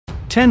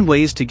10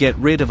 ways to get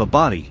rid of a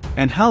body,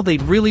 and how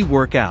they'd really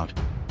work out.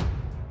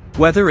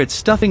 Whether it's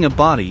stuffing a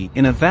body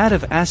in a vat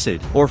of acid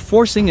or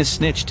forcing a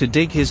snitch to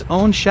dig his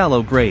own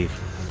shallow grave,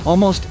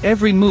 almost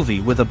every movie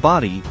with a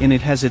body in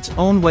it has its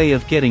own way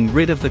of getting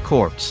rid of the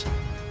corpse.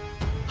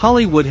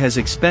 Hollywood has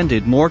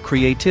expended more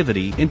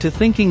creativity into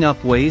thinking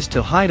up ways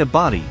to hide a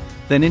body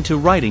than into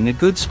writing a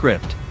good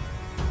script.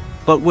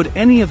 But would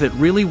any of it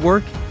really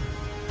work?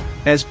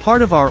 As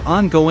part of our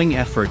ongoing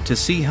effort to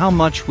see how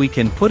much we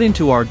can put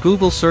into our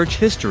Google search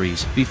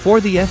histories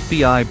before the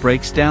FBI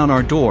breaks down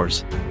our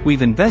doors,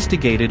 we've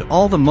investigated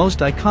all the most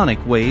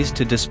iconic ways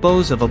to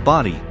dispose of a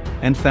body,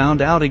 and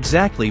found out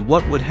exactly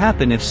what would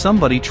happen if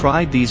somebody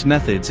tried these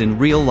methods in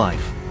real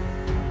life.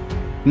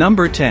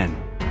 Number 10.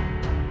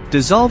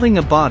 Dissolving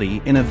a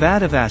body in a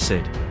vat of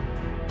acid.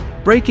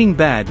 Breaking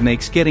Bad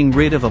makes getting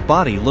rid of a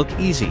body look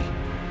easy.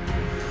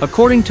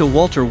 According to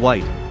Walter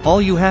White, all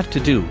you have to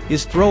do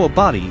is throw a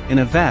body in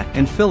a vat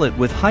and fill it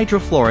with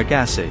hydrofluoric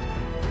acid.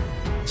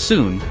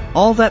 Soon,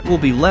 all that will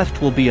be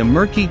left will be a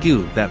murky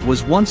goo that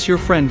was once your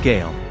friend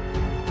Gail.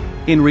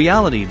 In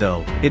reality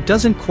though, it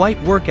doesn't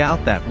quite work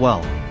out that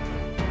well.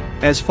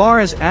 As far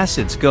as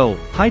acids go,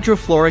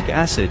 hydrofluoric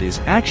acid is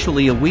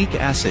actually a weak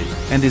acid,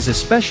 and is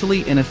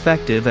especially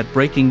ineffective at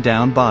breaking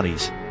down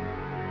bodies.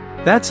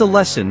 That's a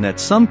lesson that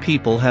some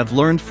people have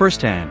learned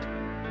firsthand.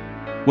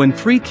 When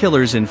 3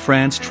 killers in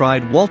France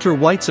tried Walter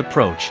White's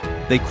approach,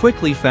 they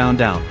quickly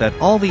found out that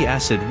all the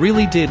acid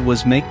really did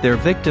was make their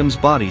victim's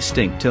body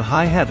stink to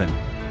high heaven.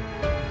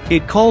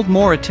 It called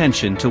more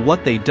attention to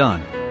what they'd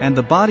done, and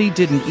the body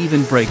didn't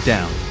even break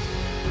down.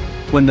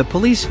 When the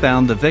police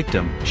found the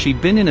victim,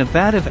 she'd been in a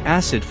vat of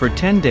acid for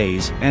 10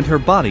 days and her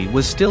body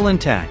was still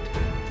intact.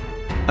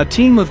 A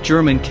team of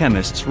German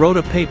chemists wrote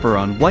a paper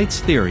on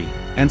White's theory,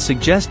 and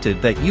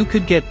suggested that you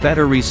could get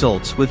better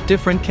results with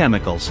different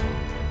chemicals.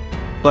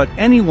 But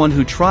anyone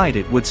who tried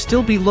it would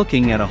still be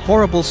looking at a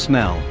horrible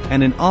smell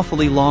and an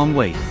awfully long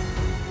wait.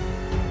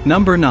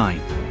 Number 9.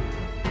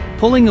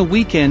 Pulling a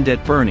weekend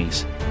at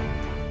Bernie's.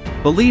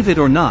 Believe it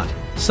or not,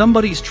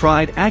 somebody's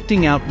tried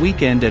acting out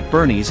Weekend at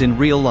Bernie's in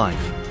real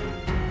life.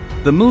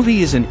 The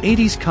movie is an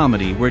 80s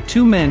comedy where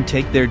 2 men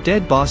take their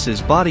dead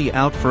boss's body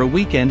out for a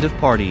weekend of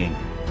partying.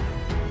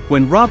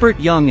 When Robert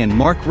Young and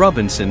Mark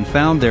Robinson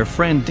found their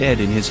friend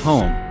dead in his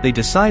home, they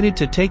decided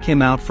to take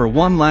him out for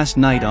one last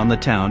night on the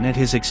town at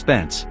his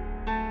expense.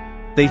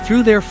 They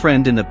threw their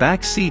friend in the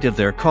back seat of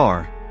their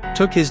car,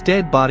 took his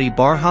dead body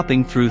bar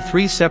hopping through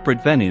 3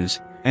 separate venues,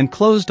 and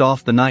closed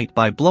off the night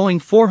by blowing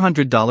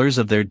 $400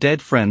 of their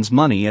dead friend's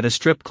money at a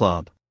strip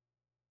club.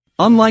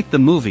 Unlike the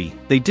movie,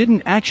 they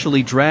didn't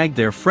actually drag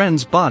their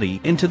friend's body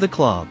into the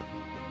club.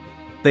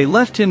 They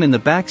left him in the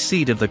back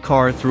seat of the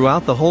car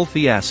throughout the whole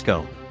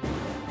fiasco.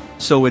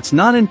 So it's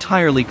not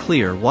entirely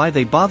clear why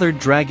they bothered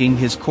dragging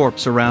his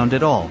corpse around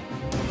at all.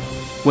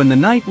 When the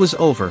night was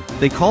over,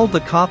 they called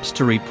the cops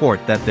to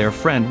report that their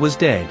friend was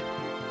dead.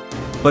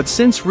 But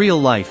since real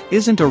life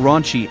isn't a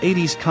raunchy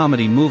 80s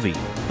comedy movie,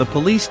 the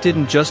police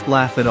didn't just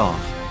laugh it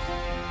off.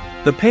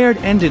 The pair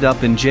ended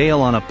up in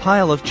jail on a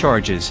pile of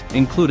charges,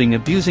 including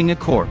abusing a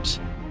corpse.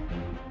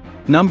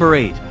 Number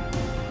 8.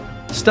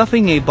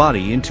 Stuffing a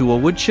body into a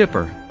wood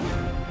chipper.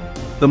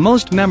 The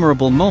most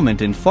memorable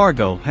moment in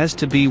Fargo has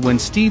to be when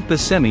Steve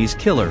Buscemi's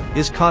killer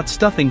is caught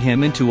stuffing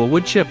him into a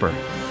wood chipper.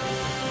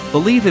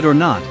 Believe it or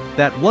not,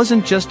 that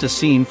wasn't just a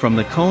scene from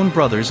the Coen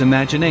brothers'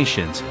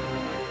 imaginations.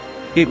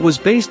 It was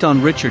based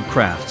on Richard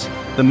Kraft's,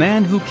 the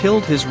man who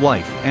killed his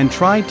wife and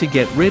tried to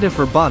get rid of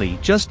her body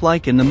just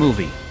like in the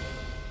movie.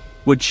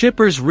 Wood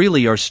chippers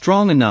really are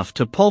strong enough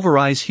to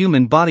pulverize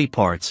human body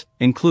parts,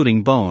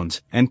 including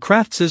bones, and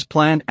Kraft's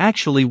plan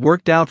actually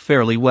worked out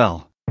fairly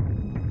well.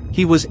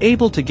 He was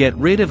able to get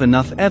rid of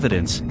enough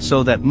evidence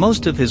so that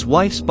most of his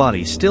wife's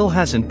body still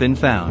hasn't been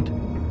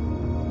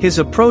found. His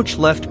approach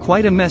left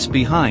quite a mess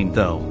behind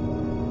though.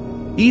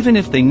 Even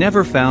if they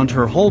never found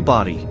her whole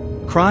body,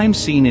 crime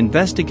scene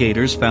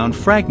investigators found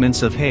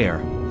fragments of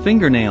hair,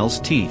 fingernails,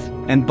 teeth,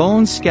 and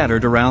bones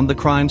scattered around the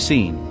crime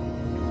scene.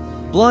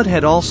 Blood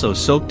had also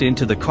soaked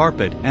into the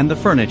carpet and the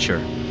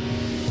furniture.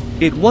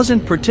 It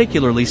wasn't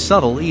particularly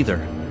subtle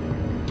either.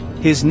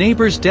 His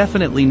neighbors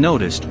definitely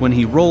noticed when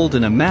he rolled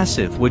in a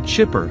massive wood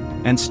chipper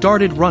and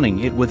started running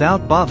it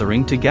without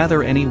bothering to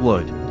gather any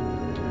wood.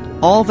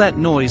 All that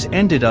noise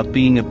ended up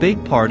being a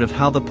big part of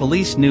how the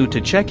police knew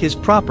to check his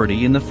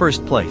property in the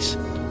first place.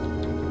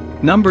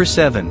 Number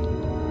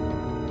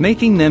 7.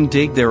 Making them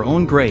dig their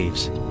own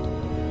graves.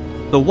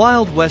 The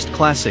Wild West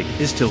classic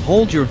is to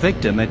hold your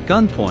victim at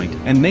gunpoint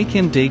and make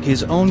him dig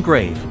his own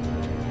grave.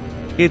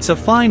 It's a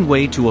fine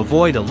way to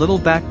avoid a little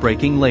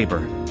backbreaking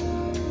labor.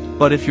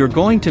 But if you're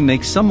going to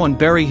make someone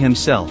bury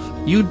himself,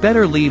 you'd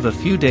better leave a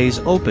few days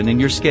open in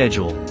your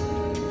schedule.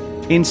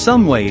 In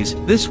some ways,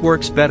 this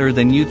works better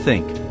than you'd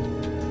think.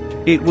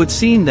 It would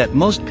seem that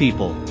most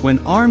people,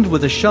 when armed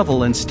with a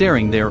shovel and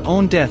staring their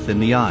own death in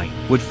the eye,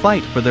 would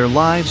fight for their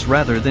lives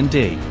rather than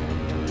dig.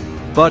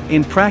 But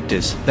in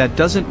practice, that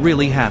doesn't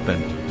really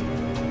happen.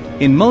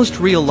 In most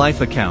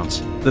real-life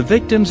accounts, the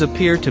victims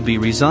appear to be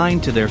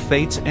resigned to their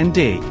fates and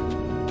dig.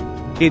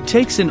 It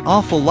takes an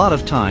awful lot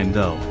of time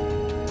though.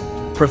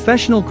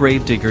 Professional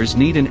grave diggers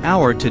need an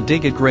hour to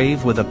dig a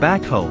grave with a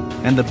backhoe,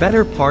 and the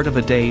better part of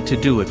a day to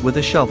do it with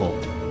a shovel.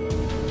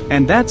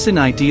 And that's in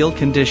ideal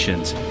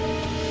conditions.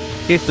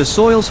 If the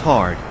soil's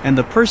hard, and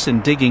the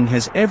person digging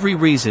has every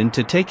reason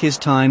to take his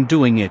time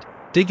doing it,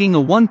 digging a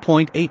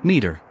 1.8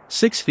 meter,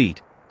 6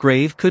 feet,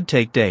 grave could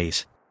take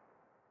days.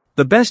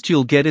 The best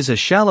you'll get is a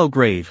shallow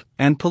grave,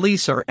 and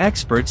police are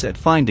experts at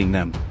finding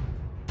them.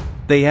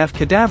 They have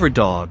cadaver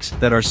dogs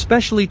that are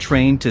specially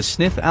trained to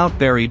sniff out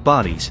buried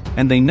bodies,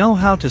 and they know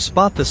how to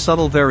spot the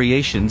subtle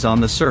variations on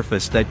the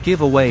surface that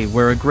give away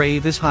where a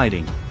grave is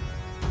hiding.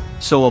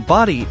 So a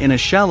body in a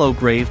shallow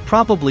grave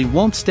probably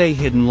won't stay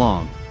hidden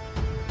long.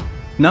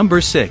 Number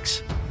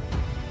 6.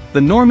 The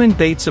Norman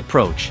Bates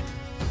approach.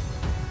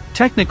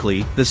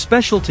 Technically, the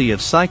specialty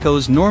of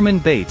Psycho's Norman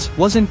Bates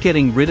wasn't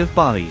getting rid of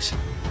bodies.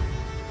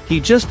 He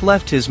just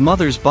left his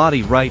mother's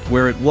body right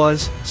where it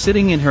was,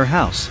 sitting in her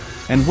house,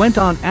 and went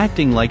on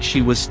acting like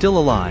she was still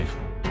alive.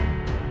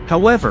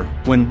 However,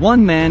 when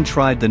one man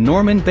tried the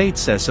Norman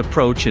Bates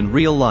approach in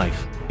real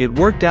life, it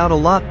worked out a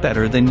lot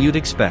better than you'd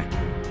expect.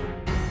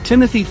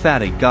 Timothy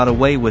Fattig got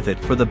away with it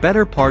for the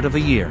better part of a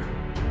year.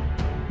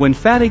 When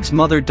Fattig's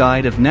mother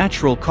died of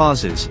natural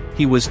causes,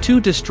 he was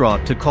too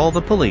distraught to call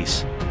the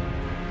police.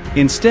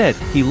 Instead,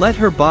 he let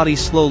her body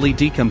slowly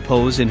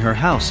decompose in her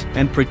house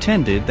and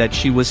pretended that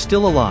she was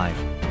still alive.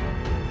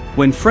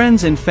 When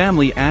friends and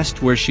family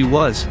asked where she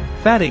was,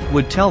 Fattig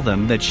would tell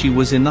them that she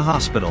was in the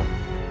hospital.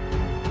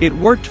 It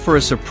worked for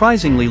a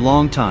surprisingly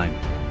long time.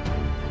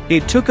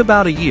 It took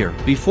about a year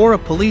before a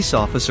police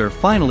officer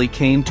finally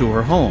came to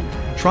her home,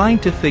 trying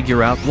to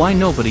figure out why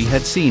nobody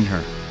had seen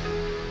her.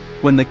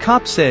 When the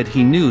cop said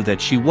he knew that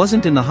she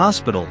wasn't in the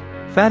hospital,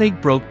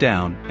 Fattig broke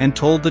down and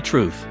told the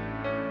truth.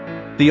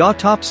 The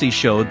autopsy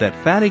showed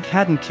that Fattig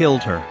hadn't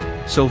killed her,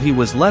 so he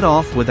was let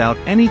off without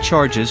any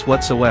charges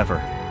whatsoever.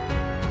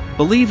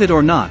 Believe it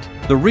or not,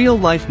 the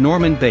real-life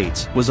Norman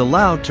Bates was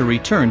allowed to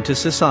return to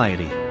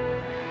society.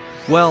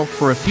 Well,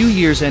 for a few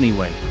years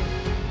anyway.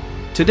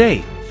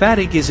 Today,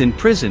 Fattig is in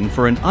prison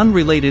for an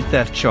unrelated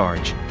theft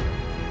charge.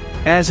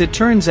 As it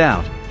turns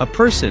out, a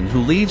person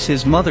who leaves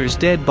his mother's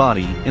dead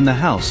body in the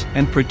house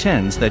and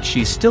pretends that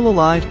she's still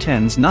alive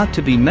tends not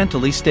to be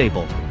mentally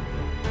stable.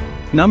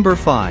 Number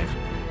 5.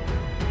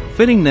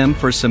 Fitting them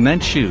for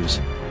cement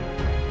shoes.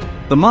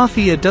 The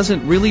mafia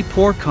doesn't really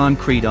pour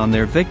concrete on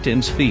their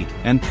victims' feet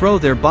and throw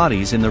their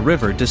bodies in the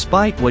river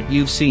despite what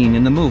you've seen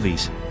in the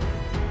movies.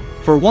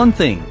 For one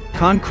thing,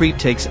 concrete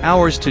takes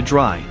hours to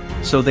dry,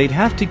 so they'd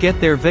have to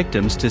get their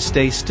victims to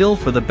stay still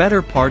for the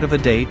better part of a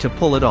day to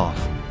pull it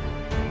off.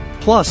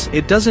 Plus,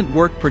 it doesn't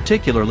work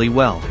particularly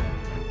well.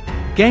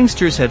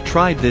 Gangsters have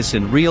tried this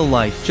in real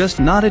life,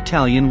 just not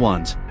Italian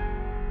ones.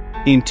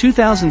 In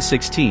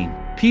 2016,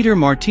 Peter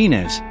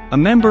Martinez, a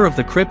member of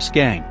the Crips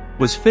gang,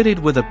 was fitted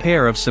with a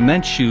pair of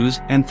cement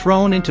shoes and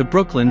thrown into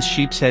Brooklyn's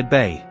Sheepshead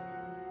Bay.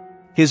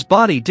 His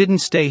body didn't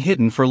stay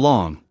hidden for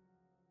long.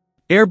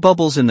 Air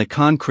bubbles in the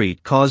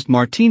concrete caused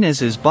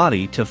Martinez's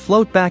body to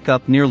float back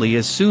up nearly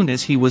as soon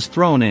as he was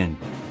thrown in.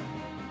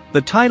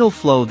 The tidal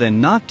flow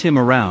then knocked him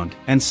around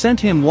and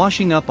sent him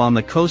washing up on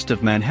the coast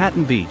of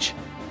Manhattan Beach,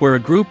 where a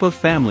group of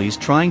families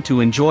trying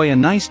to enjoy a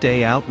nice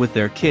day out with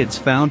their kids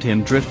found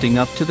him drifting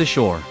up to the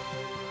shore.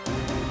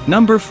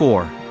 Number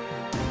 4.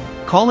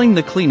 Calling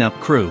the cleanup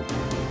crew.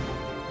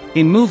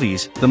 In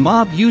movies, the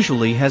mob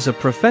usually has a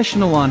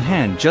professional on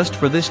hand just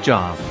for this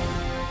job.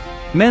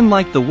 Men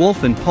like the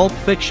Wolf in Pulp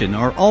Fiction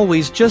are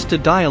always just a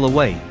dial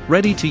away,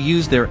 ready to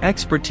use their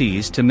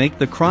expertise to make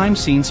the crime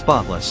scene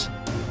spotless.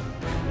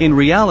 In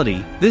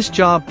reality, this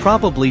job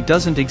probably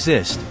doesn't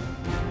exist.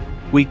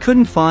 We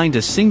couldn't find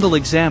a single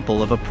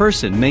example of a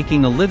person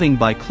making a living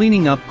by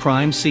cleaning up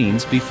crime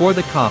scenes before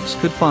the cops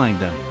could find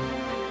them.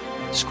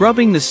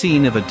 Scrubbing the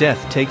scene of a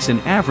death takes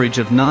an average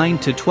of 9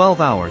 to 12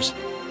 hours.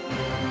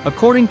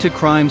 According to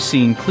crime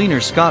scene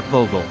cleaner Scott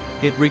Vogel,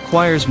 it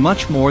requires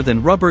much more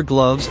than rubber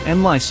gloves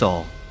and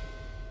Lysol.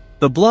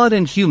 The blood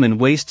and human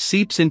waste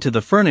seeps into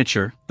the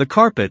furniture, the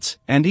carpets,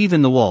 and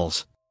even the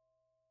walls.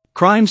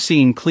 Crime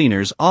scene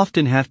cleaners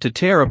often have to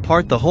tear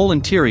apart the whole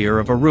interior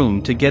of a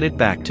room to get it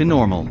back to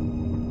normal.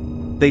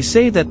 They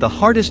say that the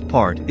hardest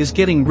part is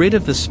getting rid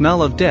of the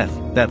smell of death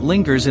that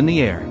lingers in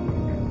the air.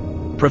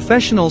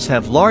 Professionals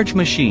have large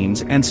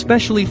machines and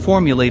specially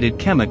formulated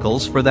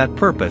chemicals for that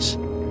purpose.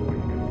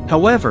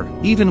 However,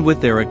 even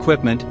with their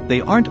equipment,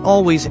 they aren't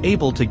always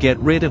able to get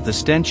rid of the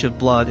stench of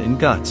blood and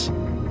guts.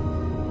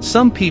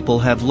 Some people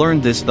have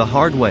learned this the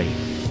hard way.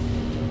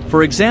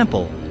 For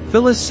example,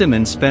 Phyllis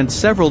Simmons spent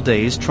several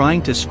days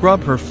trying to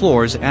scrub her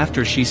floors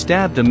after she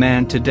stabbed a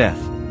man to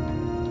death.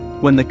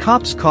 When the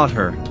cops caught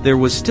her, there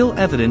was still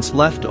evidence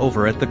left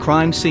over at the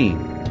crime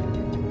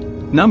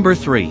scene. Number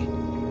 3.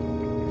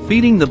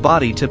 Feeding the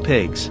body to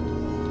pigs.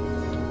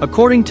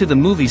 According to the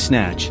movie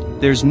Snatch,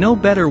 there's no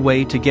better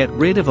way to get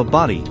rid of a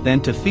body than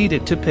to feed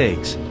it to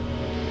pigs.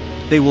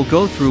 They will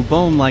go through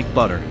bone like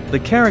butter, the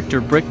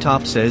character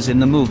Bricktop says in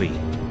the movie.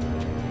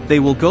 They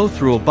will go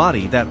through a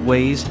body that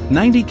weighs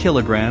 90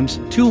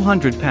 kilograms,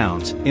 200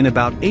 pounds, in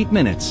about 8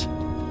 minutes.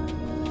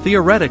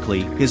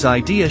 Theoretically, his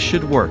idea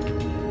should work.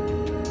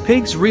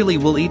 Pigs really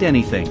will eat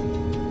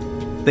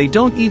anything. They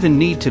don't even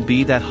need to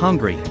be that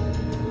hungry.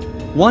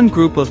 One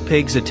group of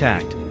pigs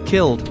attacked,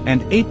 killed,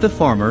 and ate the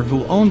farmer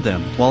who owned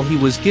them while he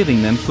was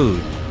giving them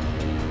food.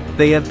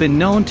 They have been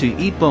known to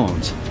eat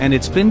bones, and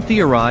it's been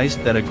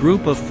theorized that a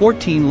group of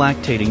 14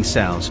 lactating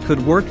sows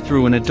could work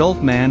through an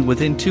adult man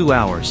within 2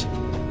 hours.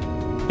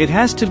 It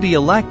has to be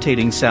a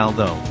lactating sow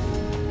though.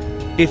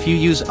 If you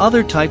use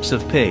other types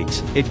of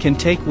pigs, it can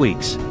take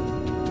weeks.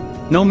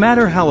 No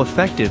matter how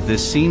effective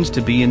this seems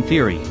to be in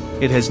theory,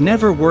 it has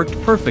never worked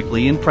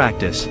perfectly in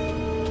practice.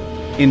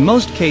 In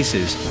most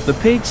cases, the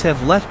pigs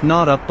have left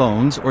gnawed-up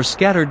bones or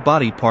scattered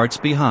body parts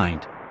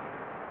behind.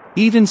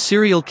 Even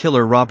serial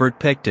killer Robert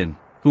Pickton,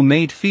 who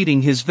made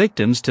feeding his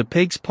victims to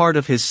pigs part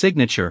of his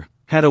signature,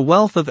 had a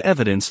wealth of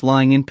evidence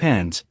lying in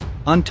pens,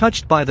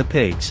 untouched by the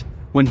pigs,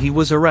 when he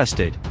was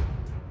arrested.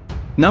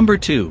 Number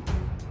 2.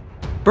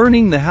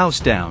 Burning the house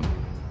down.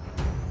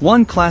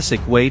 One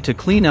classic way to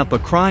clean up a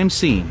crime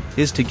scene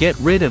is to get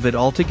rid of it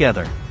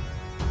altogether.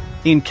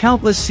 In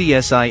countless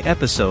CSI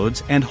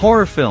episodes and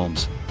horror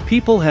films,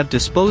 people have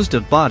disposed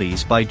of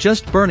bodies by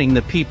just burning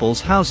the people's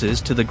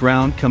houses to the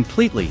ground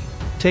completely,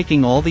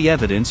 taking all the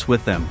evidence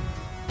with them.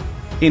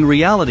 In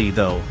reality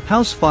though,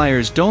 house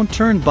fires don't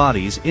turn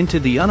bodies into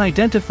the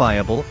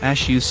unidentifiable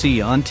ash you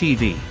see on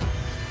TV.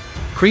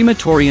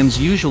 Crematoriums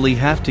usually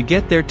have to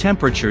get their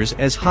temperatures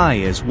as high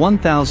as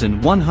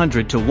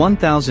 1,100 to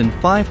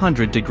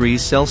 1,500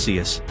 degrees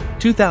Celsius,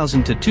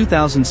 2,000 to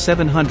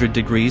 2,700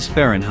 degrees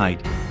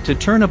Fahrenheit, to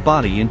turn a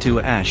body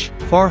into ash,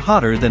 far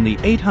hotter than the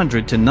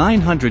 800 to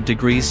 900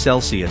 degrees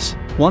Celsius,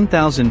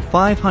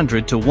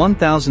 1,500 to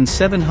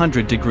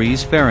 1,700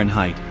 degrees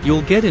Fahrenheit,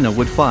 you'll get in a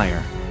wood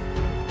fire.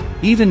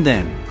 Even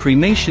then,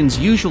 cremations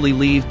usually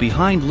leave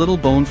behind little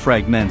bone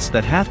fragments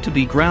that have to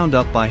be ground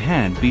up by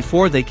hand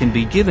before they can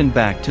be given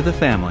back to the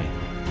family.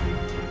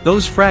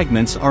 Those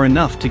fragments are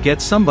enough to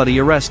get somebody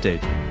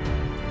arrested.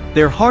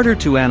 They're harder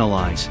to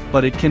analyze,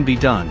 but it can be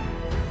done.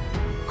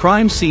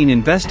 Crime scene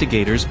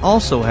investigators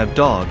also have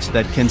dogs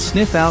that can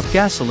sniff out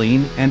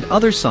gasoline and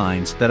other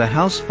signs that a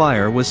house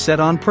fire was set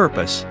on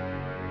purpose.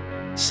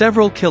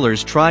 Several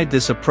killers tried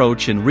this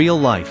approach in real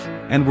life,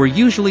 and were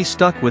usually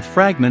stuck with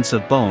fragments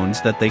of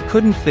bones that they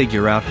couldn't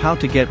figure out how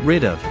to get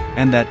rid of,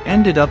 and that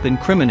ended up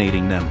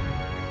incriminating them.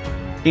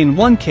 In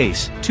one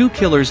case, 2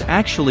 killers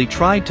actually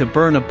tried to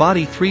burn a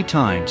body 3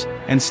 times,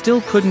 and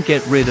still couldn't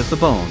get rid of the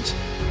bones.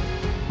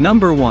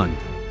 Number 1.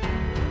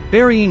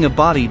 Burying a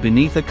body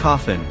beneath a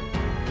coffin.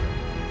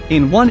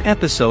 In one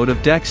episode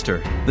of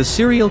Dexter, the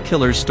serial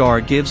killer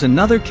star gives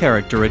another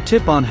character a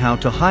tip on how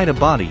to hide a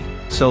body,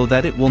 so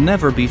that it will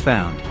never be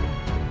found.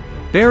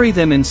 Bury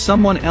them in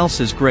someone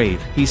else's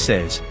grave, he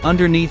says,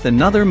 underneath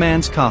another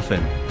man's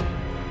coffin.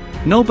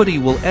 Nobody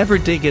will ever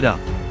dig it up.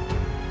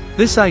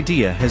 This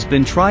idea has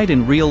been tried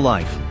in real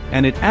life,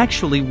 and it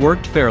actually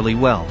worked fairly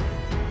well.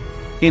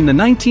 In the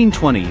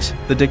 1920s,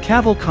 the de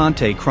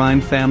Cavalcante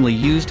crime family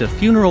used a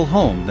funeral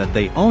home that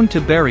they owned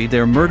to bury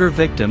their murder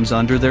victims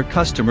under their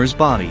customers'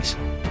 bodies.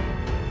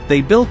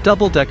 They built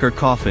double-decker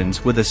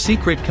coffins with a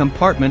secret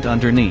compartment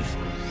underneath.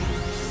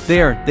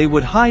 There, they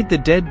would hide the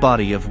dead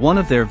body of one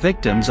of their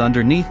victims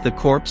underneath the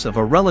corpse of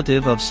a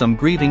relative of some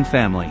grieving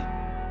family.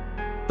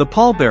 The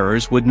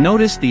pallbearers would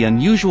notice the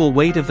unusual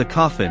weight of the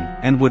coffin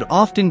and would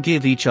often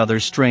give each other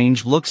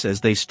strange looks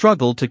as they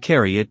struggled to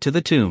carry it to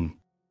the tomb.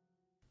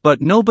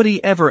 But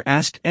nobody ever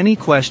asked any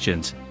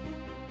questions.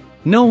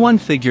 No one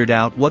figured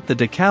out what the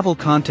de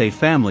Cavalcante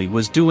family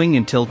was doing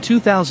until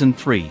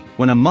 2003,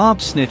 when a mob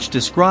snitch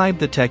described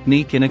the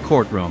technique in a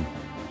courtroom.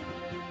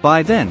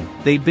 By then,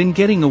 they'd been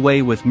getting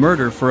away with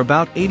murder for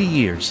about 80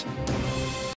 years.